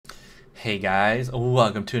Hey guys,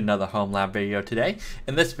 welcome to another Homelab video today.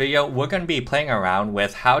 In this video, we're going to be playing around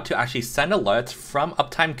with how to actually send alerts from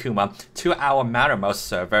Uptime Kuma to our Mattermost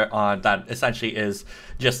server that essentially is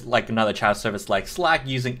just like another chat service like Slack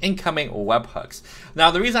using incoming webhooks.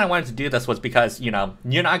 Now, the reason I wanted to do this was because, you're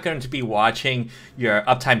not going to be watching your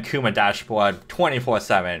Uptime Kuma dashboard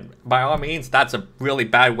 24/7. By all means, that's a really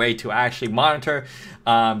bad way to actually monitor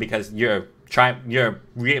because you're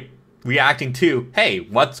reacting to, hey,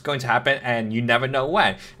 what's going to happen, and you never know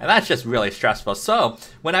when, and that's just really stressful. So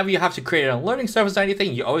whenever you have to create an alerting service or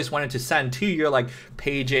anything, you always wanted to send to your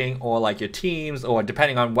paging or your teams, or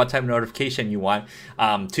depending on what type of notification you want,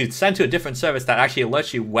 to send to a different service that actually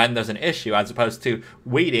alerts you when there's an issue, as opposed to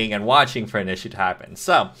waiting and watching for an issue to happen.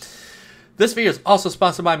 So this video is also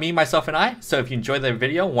sponsored by me, myself, and I. So if you enjoyed the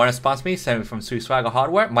video, want to sponsor me, send me from Sweet Swagger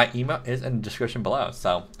Hardware. My email is in the description below.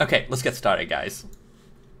 So okay, let's get started, guys.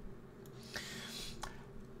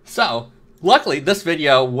 So, luckily, this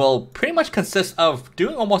video will pretty much consist of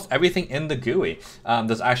doing almost everything in the GUI.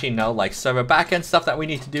 There's actually no server backend stuff that we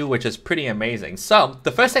need to do, which is pretty amazing. So,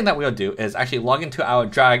 the first thing that we'll do is actually log into our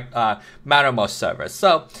Mattermost server.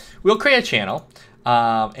 So, we'll create a channel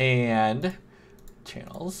and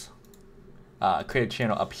channels. Create a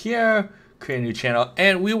channel up here, create a new channel,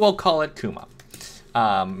 and we will call it Kuma.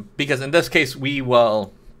 Because in this case, we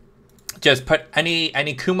will just put any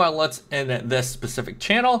Kuma alerts in this specific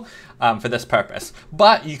channel for this purpose.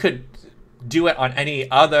 But you could do it on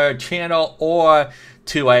any other channel or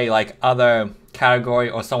to a other category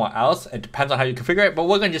or somewhere else. It depends on how you configure it, but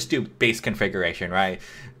we're gonna just do base configuration, right?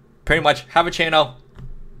 Pretty much have a channel,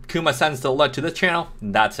 Kuma sends the alert to this channel,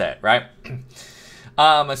 and that's it, right?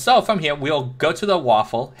 So from here, we'll go to the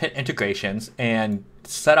waffle, hit integrations, and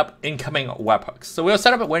set up incoming webhooks. So we'll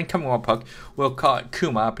set up an incoming webhook. We'll call it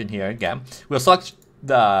Kuma up in here again. We'll select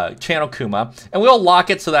the channel Kuma, and we'll lock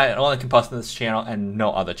it so that it only can post in this channel and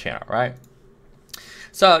no other channel, right?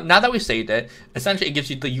 So now that we've saved it, essentially it gives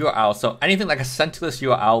you the URL. So anything that is sent to this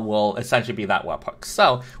URL will essentially be that webhook.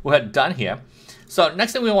 So we'll hit done here. So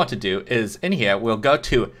next thing we want to do is in here, we'll go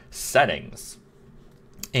to settings.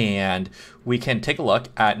 And we can take a look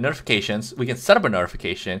at notifications. We can set up a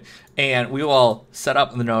notification, and we will set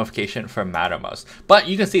up the notification for Mattermost. But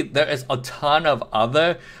you can see there is a ton of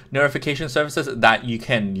other notification services that you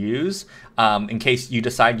can use in case you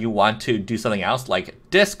decide you want to do something else, like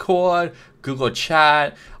Discord, Google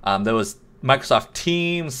Chat, there was Microsoft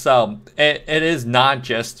Teams. So it is not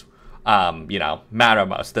just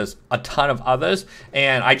Mattermost. There's a ton of others,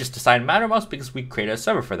 and I just decided Mattermost because we created a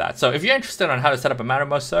server for that. So if you're interested on how to set up a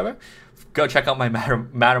Mattermost server, go check out my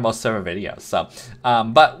Mattermost server videos. So,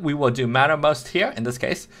 but we will do Mattermost here. In this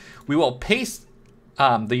case, we will paste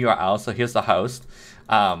the URL. So here's the host.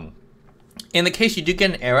 In the case you do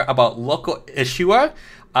get an error about local issuer,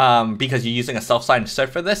 because you're using a self-signed cert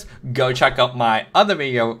for this, go check out my other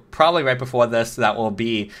video, probably right before this, that will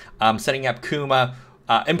be setting up Kuma,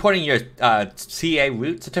 importing your CA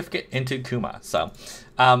root certificate into Kuma. So,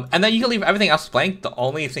 and then you can leave everything else blank. The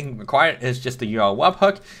only thing required is just the URL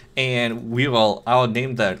webhook, and I'll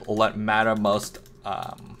name the alert Mattermost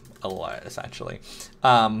alert essentially.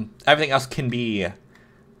 Everything else can be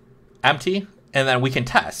empty, and then we can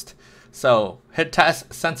test. So hit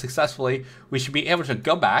test, send successfully. We should be able to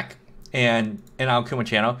go back, and in our Kuma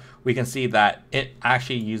channel, we can see that it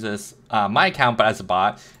actually uses my account, but as a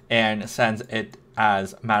bot, and sends it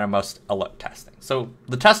as Mattermost alert testing. So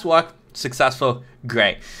the test worked, successful,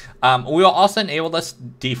 great. We will also enable this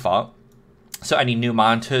default, so any new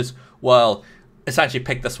monitors will essentially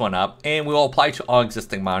pick this one up, and we will apply to all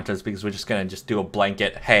existing monitors because we're just gonna do a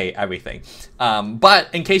blanket, hey, everything. But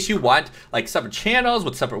in case you want separate channels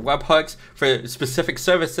with separate webhooks for specific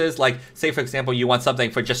services, say for example you want something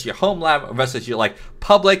for just your Homelab versus your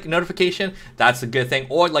public notification, that's a good thing.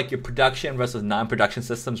 Or your production versus non-production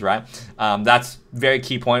systems, right? That's very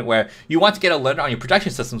key point where you want to get alerted on your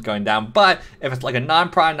production systems going down, but if it's a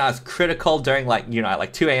non-prod, not as critical during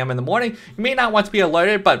at 2 a.m. in the morning, you may not want to be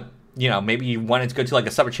alerted, but maybe you wanted to go to a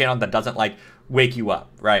separate channel that doesn't wake you up,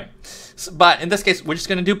 right? So, but in this case, we're just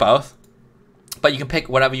gonna do both, but you can pick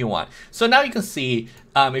whatever you want. So now you can see,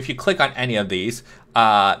 if you click on any of these,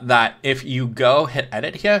 that if you go hit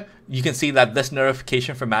edit here, you can see that this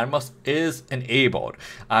notification for Mattermost is enabled,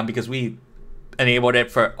 because we enabled it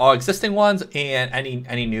for all existing ones and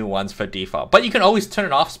any new ones for default. But you can always turn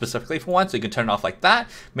it off specifically for one, so you can turn it off like that.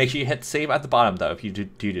 Make sure you hit save at the bottom though if you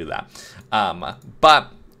do that.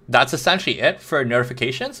 But that's essentially it for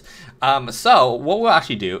notifications. So what we'll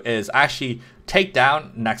actually do is actually take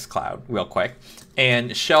down Nextcloud real quick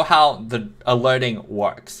and show how the alerting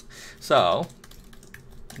works. So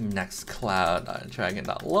Nextcloud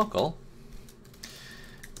dragon.local.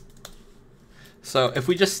 So if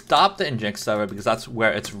we just stop the Nginx server because that's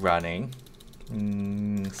where it's running,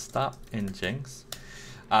 stop Nginx,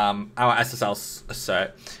 our SSL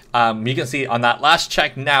cert, you can see on that last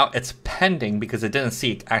check now it's pending because it didn't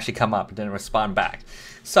see it actually come up, it didn't respond back.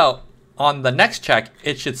 So on the next check,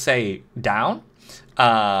 it should say down,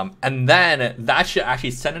 and then that should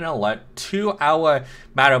actually send an alert to our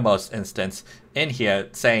Mattermost instance in here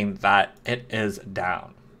saying that it is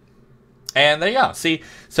down. And there you go. See,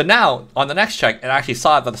 so now on the next check, it actually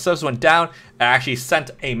saw that the service went down. It actually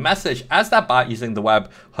sent a message as that bot using the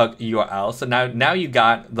webhook URL. So now you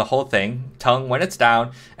got the whole thing telling when it's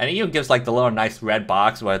down, and it even gives like the little nice red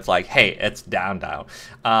box where it's like, hey, it's down.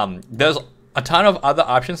 There's a ton of other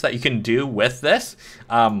options that you can do with this,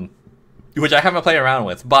 which I haven't played around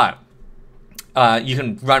with, but you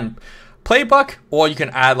can run playbook, or you can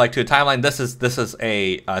add like to a timeline. This is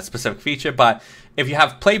a specific feature, but if you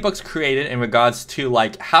have playbooks created in regards to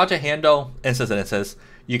like how to handle incidences,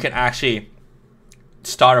 you can actually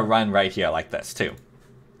start a run right here like this too.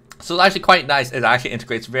 So it's actually quite nice. It actually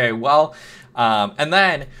integrates very well. And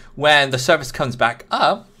then when the service comes back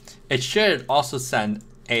up, it should also send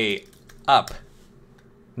a up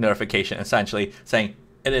notification, essentially saying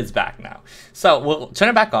it is back now. So we'll turn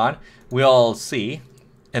it back on. We'll see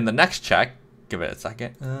in the next check. Give it a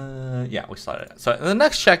second. Yeah, we started it. So in the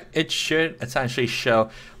next check, it should essentially show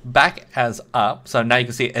back as up. So now you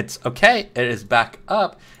can see it's okay. It is back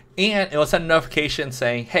up, and it will send a notification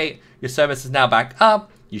saying, hey, your service is now back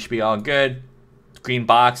up. You should be all good. Green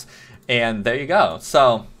box, and there you go.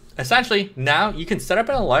 So essentially now you can set up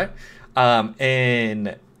an alert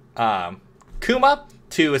in Kuma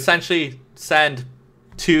to essentially send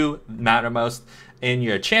to Mattermost in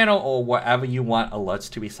your channel or wherever you want alerts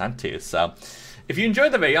to be sent to. So if you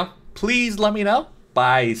enjoyed the video, please let me know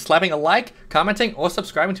by slapping a like, commenting, or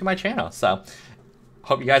subscribing to my channel. So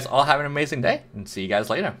hope you guys all have an amazing day, and see you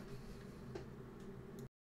guys later.